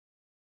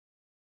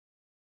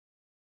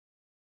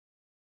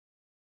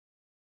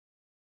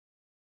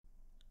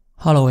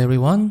Hello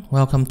everyone,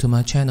 welcome to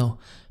my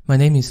channel. My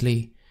name is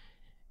Lee.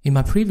 In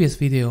my previous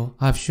video,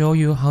 I've shown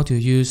you how to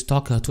use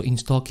Docker to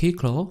install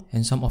Keycloak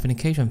and some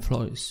authentication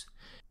flows.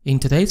 In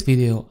today's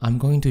video, I'm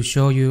going to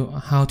show you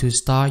how to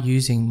start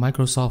using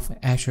Microsoft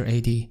Azure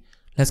AD.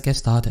 Let's get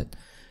started.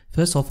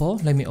 First of all,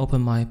 let me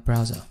open my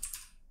browser.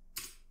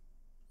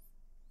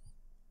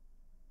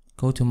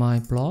 Go to my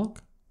blog,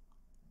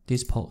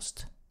 this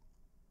post.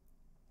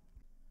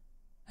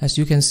 As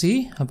you can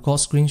see, I've got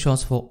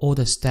screenshots for all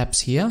the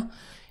steps here.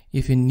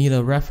 If you need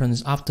a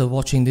reference after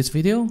watching this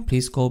video,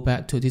 please go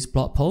back to this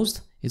blog post.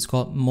 It's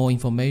got more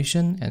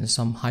information and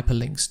some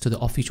hyperlinks to the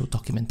official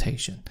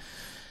documentation.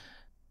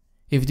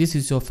 If this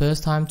is your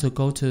first time to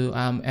go to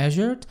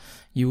Azure,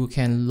 you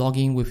can log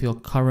in with your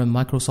current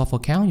Microsoft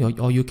account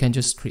or you can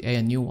just create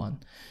a new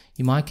one.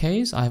 In my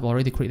case, I've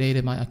already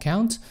created my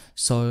account,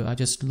 so I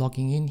just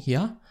logging in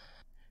here.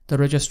 The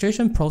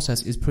registration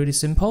process is pretty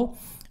simple.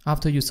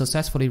 After you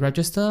successfully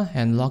register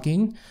and log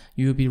in,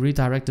 you will be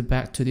redirected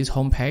back to this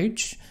home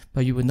page,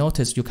 but you will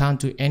notice you can't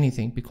do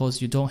anything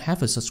because you don't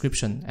have a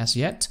subscription as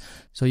yet.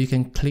 So you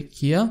can click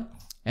here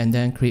and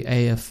then create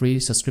a free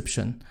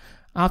subscription.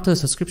 After the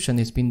subscription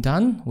is been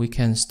done, we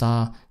can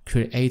start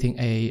creating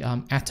a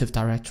Active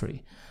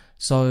Directory.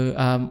 So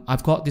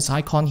I've got this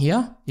icon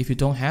here. If you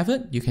don't have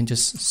it, you can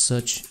just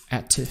search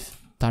Active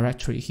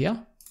Directory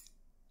here.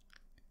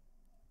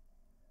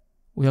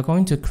 We are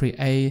going to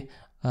create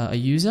a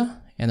user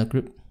and a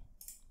group.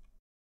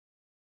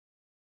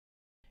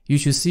 You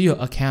should see your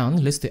account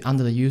listed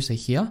under the user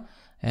here,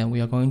 and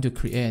we are going to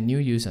create a new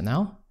user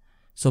now.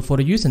 So for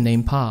the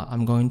username part,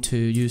 I'm going to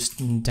use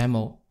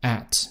demo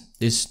at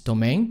this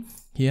domain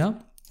here,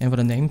 and for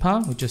the name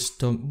part, we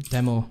just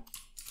demo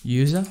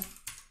user,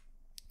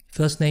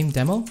 first name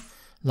demo,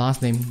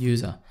 last name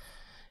user.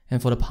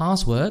 And for the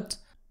password,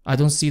 I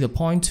don't see the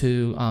point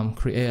to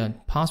create a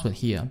password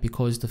here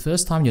because the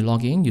first time you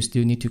log in, you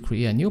still need to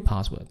create a new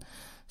password.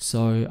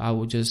 So I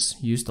will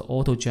just use the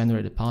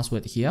auto-generated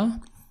password here.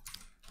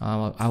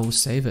 I will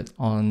save it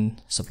on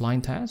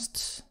Sublime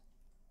Tests.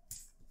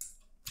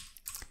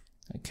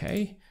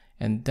 Okay,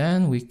 and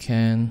then we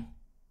can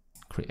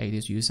create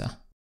this user.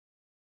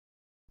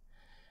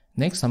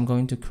 Next, I'm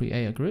going to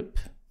create a group.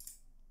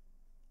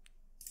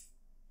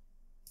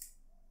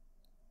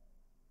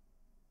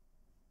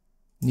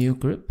 New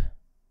group.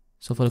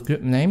 So for the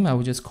group name, I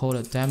will just call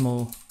it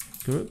demo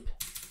group.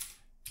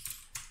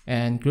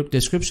 And group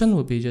description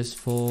will be just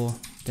for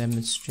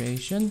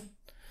demonstration.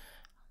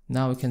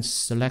 Now we can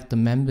select the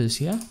members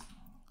here.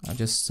 I'll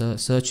just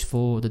search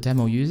for the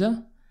demo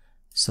user,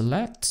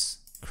 select,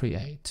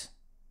 create.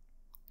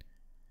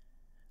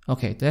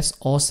 Okay, that's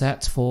all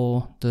set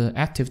for the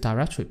Active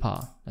Directory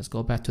part. Let's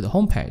go back to the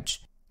home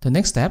page. The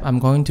next step, I'm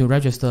going to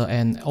register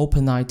an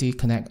Openid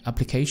Connect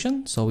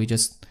application. So we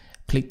just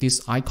click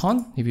this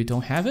icon. If you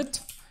don't have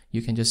it,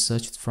 you can just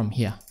search it from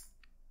here.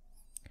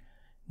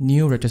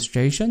 New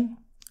registration.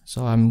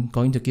 So I'm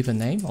going to give a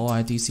name,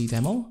 OIDC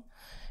demo,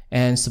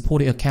 and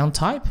supported account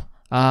type.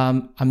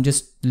 I'm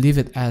just leave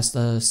it as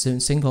a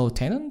single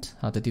tenant,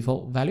 the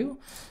default value.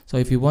 So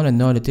if you want to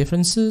know the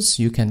differences,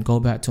 you can go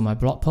back to my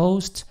blog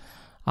post.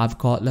 I've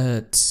got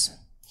it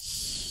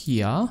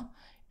here,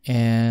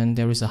 and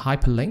there is a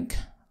hyperlink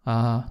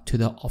to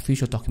the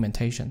official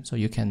documentation, so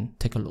you can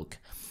take a look.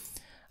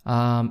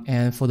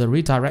 And for the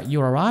redirect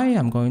URI,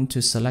 I'm going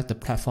to select the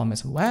platform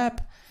as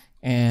web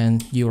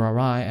and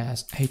URI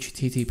as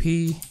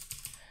HTTP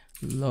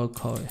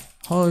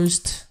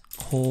localhost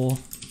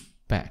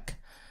callback.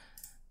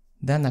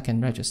 Then I can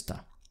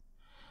register.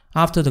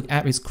 After the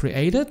app is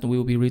created, we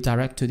will be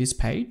redirected to this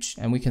page,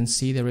 and we can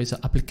see there is an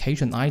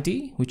application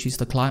ID, which is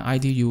the client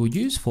ID you will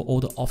use for all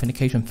the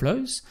authentication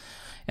flows.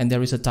 And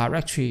there is a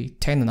directory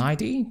tenant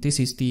ID. This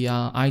is the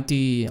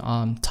ID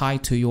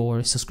tied to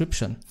your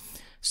subscription.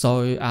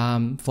 So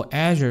for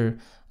Azure,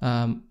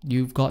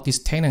 you've got this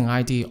tenant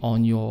ID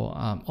on your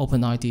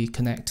Openid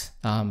Connect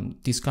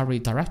discovery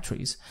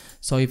directories.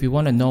 So if you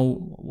want to know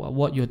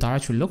what your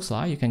directory looks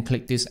like, you can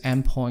click this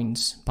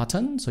endpoints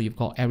button. So you've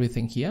got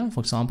everything here.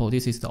 For example,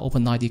 this is the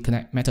Openid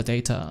Connect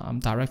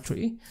metadata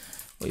directory.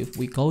 If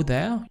we go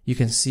there, you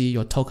can see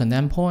your token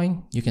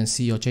endpoint. You can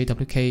see your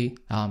JWK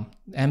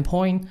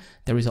endpoint.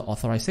 There is an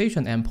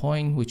authorization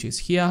endpoint, which is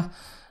here.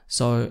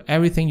 So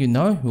everything you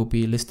know will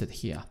be listed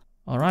here.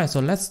 Alright, so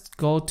let's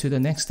go to the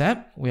next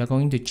step. We are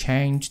going to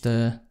change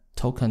the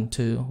token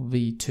to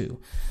V2.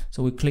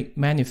 So we click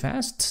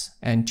manifest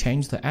and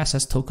change the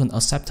access token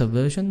acceptor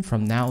version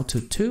from now to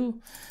 2.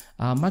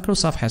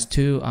 Microsoft has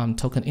two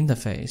token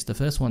interface. The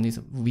first one is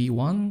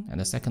V1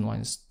 and the second one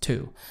is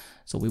 2.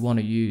 So we want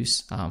to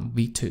use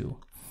V2.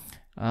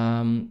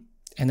 And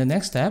the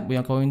next step, we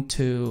are going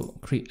to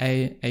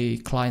create a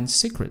client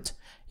secret.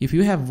 If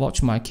you have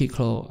watched my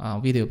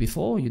Keycloak video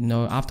before, you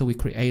know after we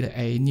create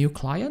a new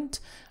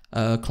client,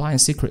 client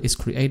secret is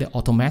created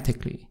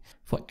automatically.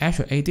 For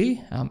Azure AD,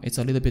 it's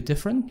a little bit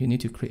different. You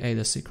need to create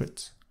a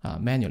secret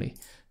manually.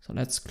 So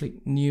let's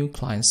click new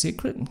client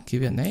secret,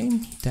 give it a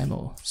name,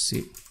 demo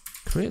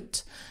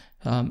secret.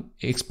 It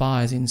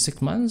expires in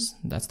 6 months.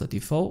 That's the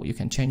default. You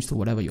can change to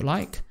whatever you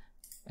like.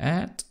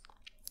 add.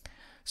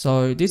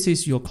 So this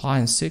is your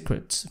client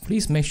secret.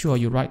 Please make sure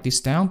you write this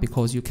down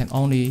because you can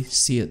only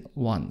see it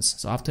once.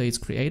 So after it's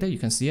created, you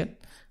can see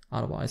it.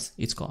 Otherwise,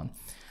 it's gone.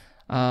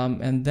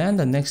 And then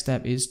the next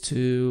step is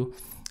to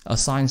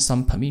assign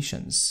some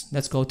permissions.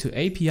 Let's go to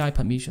API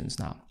permissions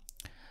now.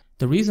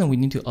 The reason we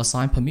need to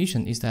assign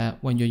permission is that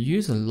when your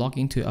user log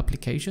into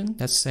application,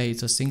 let's say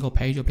it's a single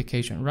page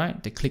application,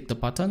 right? They click the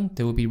button,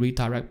 they will be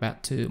redirected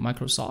back to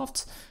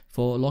Microsoft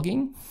for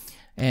login.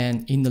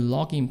 And in the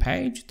login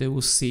page, they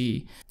will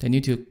see they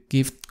need to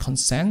give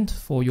consent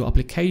for your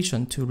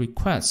application to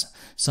request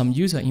some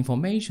user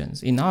information.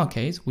 In our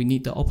case, we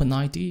need the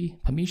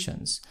OpenID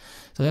permissions.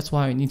 So that's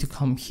why we need to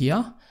come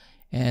here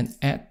and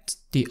add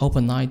the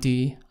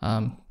OpenID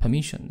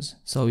permissions.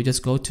 So we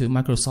just go to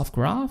Microsoft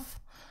Graph,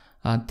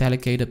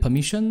 delegated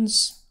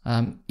permissions.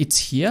 It's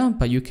here,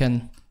 but you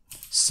can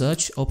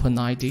search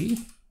OpenID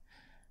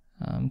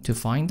to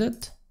find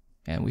it.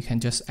 And we can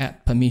just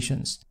add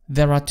permissions.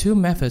 There are two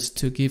methods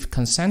to give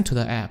consent to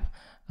the app.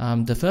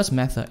 The first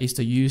method is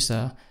the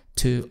user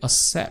to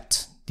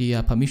accept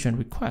the permission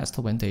request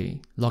when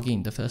they log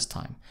in the first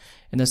time.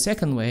 And the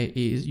second way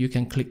is you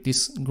can click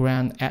this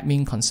grant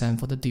admin consent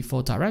for the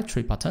default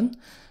directory button.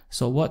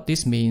 So what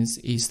this means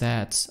is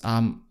that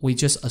we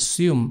just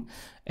assume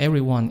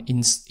everyone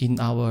in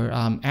our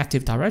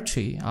Active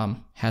Directory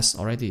has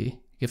already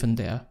given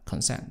their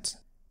consent.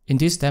 In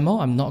this demo,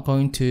 I'm not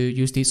going to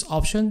use this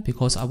option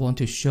because I want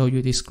to show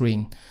you this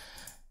screen.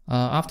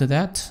 After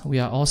that, we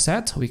are all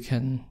set. We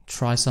can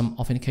try some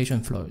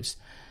authentication flows.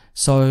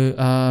 So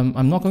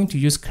I'm not going to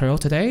use curl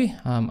today.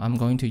 I'm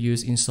going to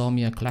use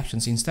Insomnia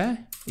collections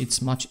instead.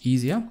 It's much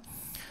easier.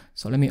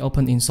 So let me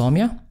open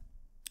Insomnia.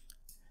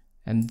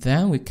 And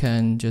then we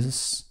can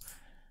just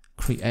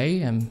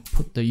create and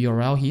put the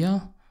URL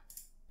here.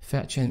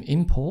 Fetch and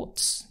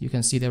imports. You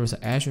can see there is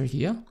an Azure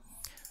here.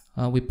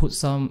 We put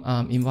some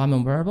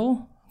environment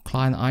variable,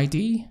 client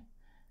ID,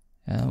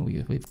 and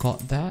we've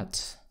got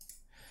that.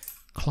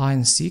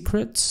 Client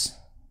secrets,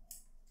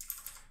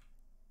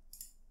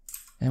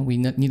 and we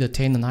need to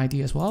obtain an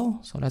ID as well.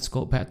 So let's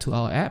go back to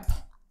our app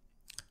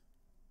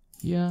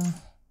here,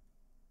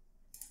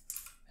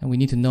 and we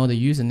need to know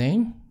the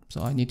username.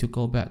 So I need to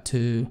go back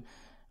to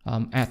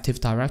Active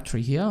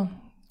Directory here,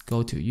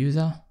 go to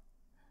user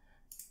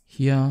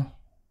here.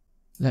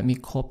 Let me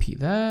copy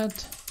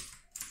that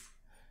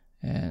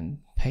and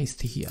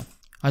paste here.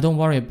 I don't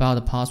worry about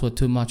the password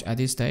too much at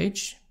this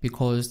stage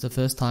because the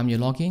first time you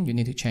log in, you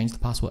need to change the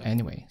password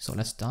anyway. So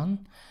that's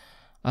done.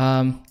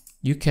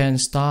 You can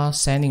start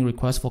sending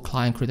requests for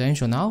client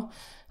credential now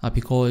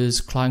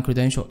because client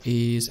credential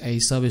is a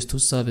service to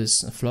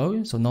service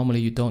flow. So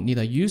normally you don't need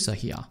a user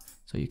here.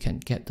 So you can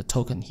get the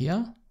token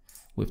here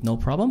with no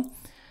problem.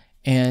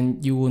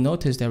 And you will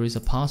notice there is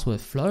a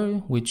password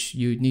flow, which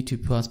you need to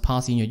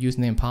pass in your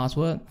username and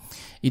password.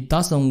 It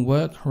doesn't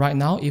work right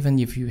now, even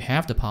if you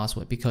have the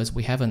password, because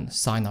we haven't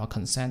signed our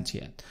consent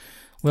yet.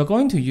 We're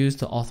going to use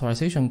the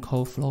authorization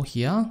code flow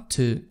here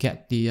to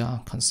get the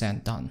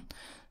consent done.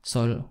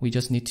 So we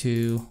just need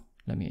to,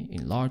 let me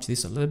enlarge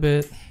this a little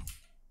bit.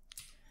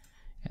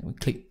 And we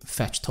click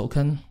fetch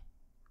token.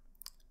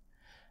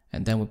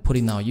 And then we put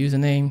in our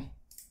username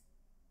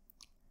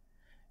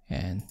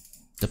and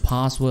the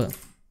password,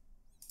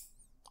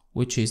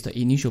 which is the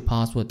initial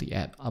password the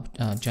app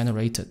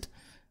generated.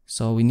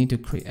 So we need to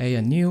create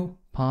a new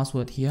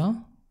password here.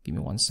 Give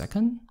me 1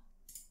 second.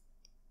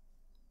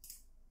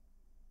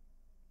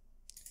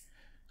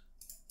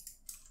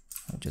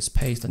 I'll just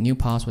paste the new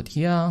password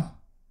here.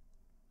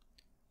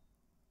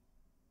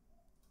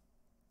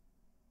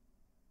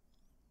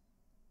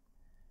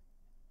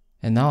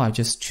 And now I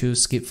just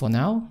choose skip for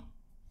now.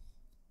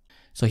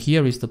 So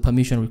here is the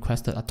permission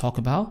request that I talked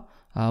about.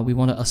 We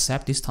want to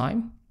accept this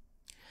time.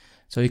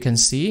 So you can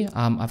see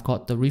I've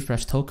got the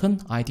refresh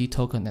token, ID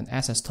token, and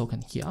access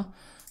token here.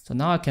 So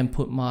now I can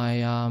put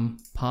my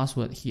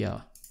password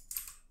here.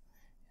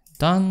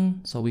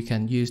 Done. So we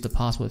can use the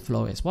password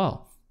flow as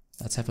well.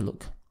 Let's have a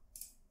look.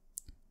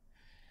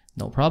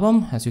 No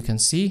problem. As you can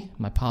see,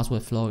 my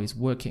password flow is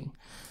working.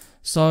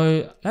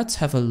 So let's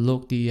have a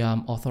look at the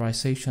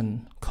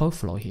authorization code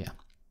flow here.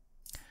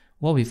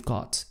 What we've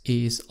got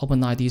is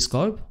OpenID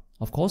scope.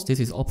 Of course, this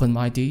is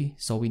OpenID,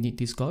 so we need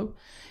this scope.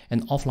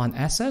 And offline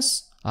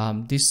access.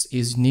 This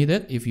is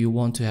needed if you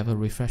want to have a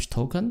refresh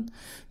token.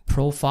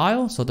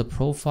 Profile, so the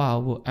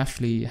profile will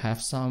actually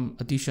have some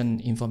additional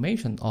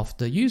information of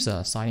the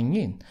user signing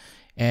in.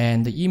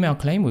 And the email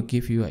claim will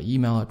give you an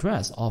email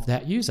address of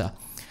that user.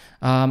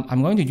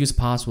 I'm going to use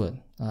password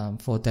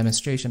for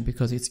demonstration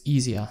because it's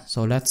easier.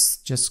 So let's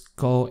just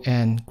go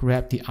and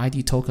grab the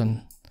ID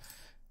token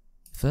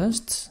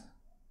first.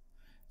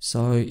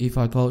 So if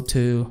I go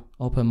to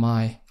open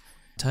my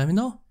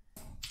terminal,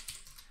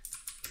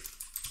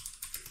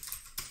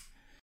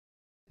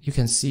 you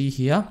can see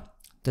here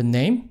the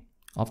name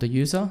of the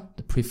user,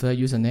 the preferred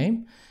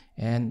username,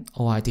 and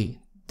OID.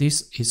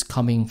 This is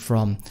coming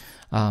from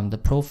the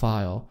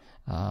profile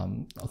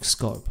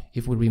scope.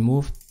 If we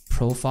remove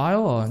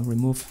profile or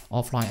remove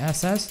offline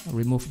access,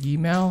 remove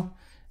email,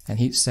 and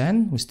hit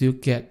send, we still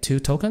get 2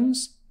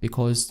 tokens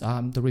because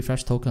the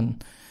refresh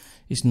token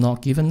is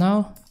not given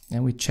now.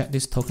 And we check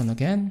this token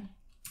again.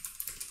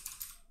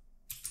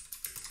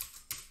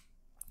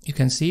 You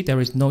can see there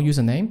is no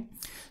username.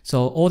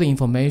 So all the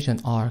information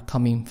are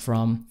coming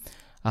from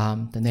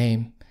the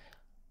name.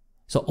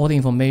 So all the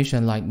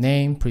information like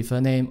name,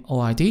 preferred name,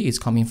 OID is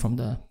coming from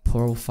the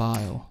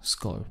profile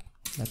scope.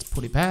 Let's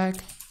put it back.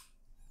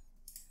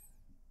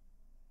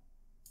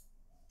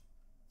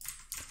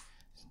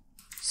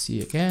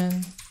 See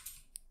again.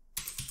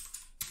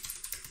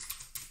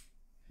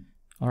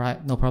 All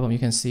right, no problem. You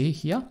can see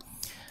here.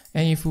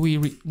 And if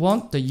we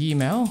want the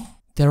email,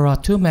 there are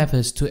 2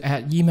 methods to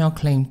add email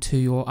claim to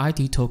your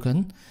ID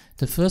token.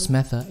 The first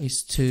method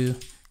is to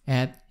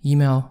add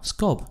email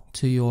scope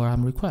to your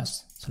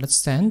request. So let's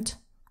send.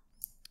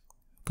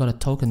 Got a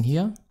token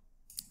here.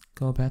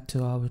 Go back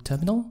to our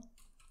terminal.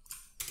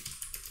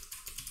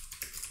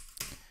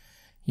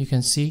 You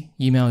can see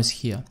email is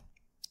here.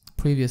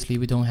 Previously,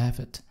 we don't have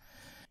it.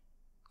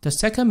 The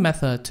second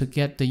method to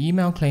get the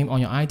email claim on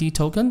your ID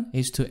token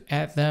is to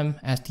add them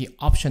as the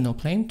optional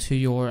claim to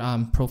your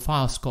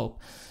profile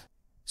scope.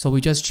 So we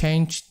just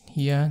change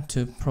here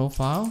to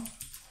profile,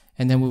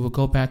 and then we will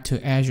go back to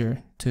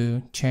Azure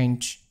to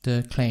change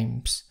the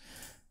claims.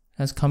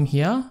 Let's come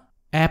here,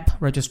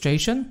 app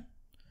registration,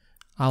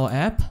 our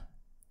app,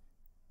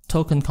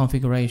 token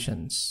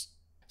configurations.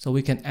 So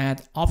we can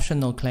add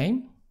optional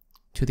claim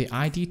to the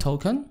ID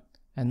token.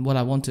 And what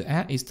I want to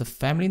add is the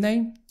family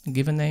name,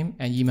 given name,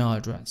 and email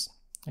address.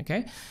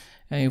 Okay.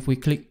 And if we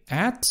click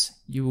add,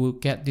 you will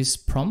get this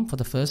prompt for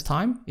the first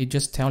time. It's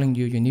just telling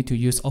you need to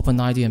use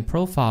Openid and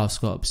profile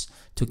scopes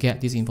to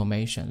get this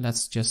information.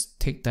 Let's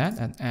just take that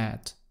and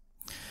add.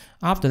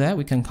 After that,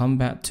 we can come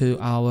back to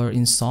our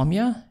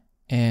Insomnia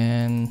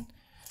and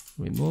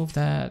remove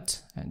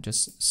that and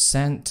just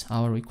send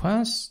our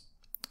request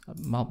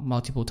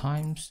multiple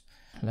times.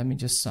 Let me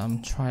just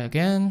try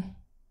again.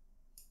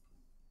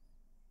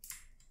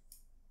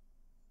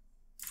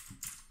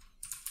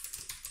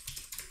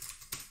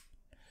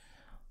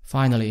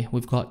 Finally,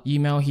 we've got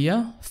email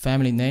here,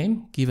 family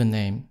name, given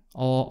name,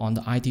 all on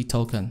the ID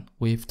token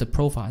with the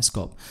profile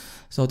scope.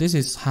 So this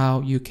is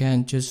how you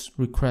can just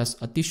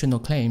request additional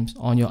claims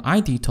on your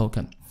ID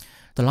token.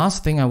 The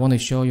last thing I want to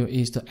show you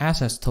is the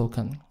access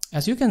token.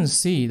 As you can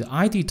see, the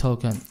ID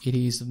token, it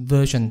is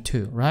version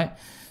 2, right?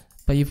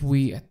 But if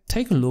we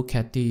take a look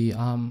at the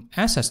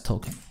access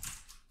token,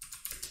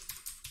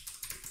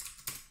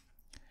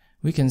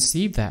 we can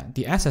see that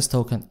the access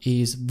token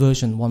is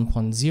version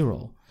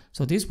 1.0.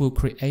 So this will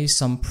create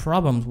some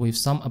problems with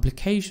some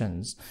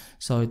applications.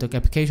 So the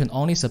application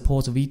only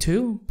supports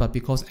v2, but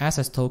because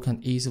access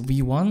token is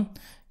v1,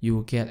 you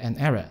will get an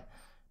error.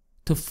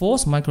 To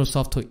force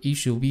Microsoft to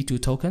issue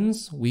v2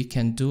 tokens, we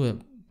can do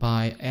it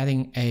by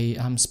adding a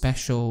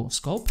special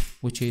scope,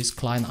 which is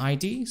client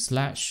ID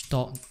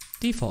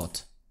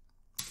 /.default.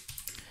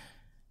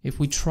 If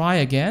we try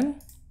again,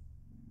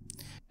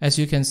 as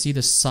you can see,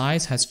 the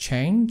size has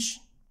changed.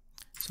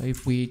 So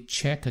if we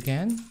check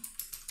again,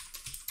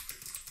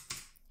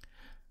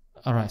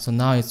 all right, so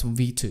now it's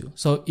v2.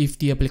 So if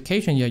the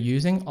application you're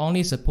using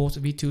only supports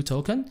v2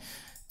 token,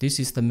 this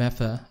is the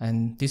method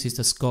and this is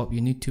the scope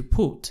you need to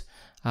put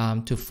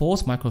to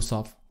force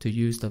Microsoft to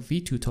use the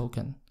v2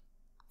 token.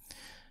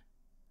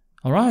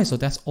 All right, so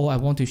that's all I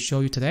want to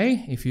show you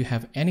today. If you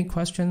have any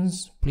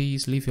questions,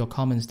 please leave your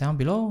comments down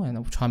below and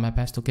I'll try my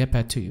best to get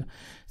back to you.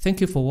 Thank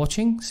you for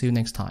watching. See you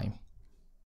next time.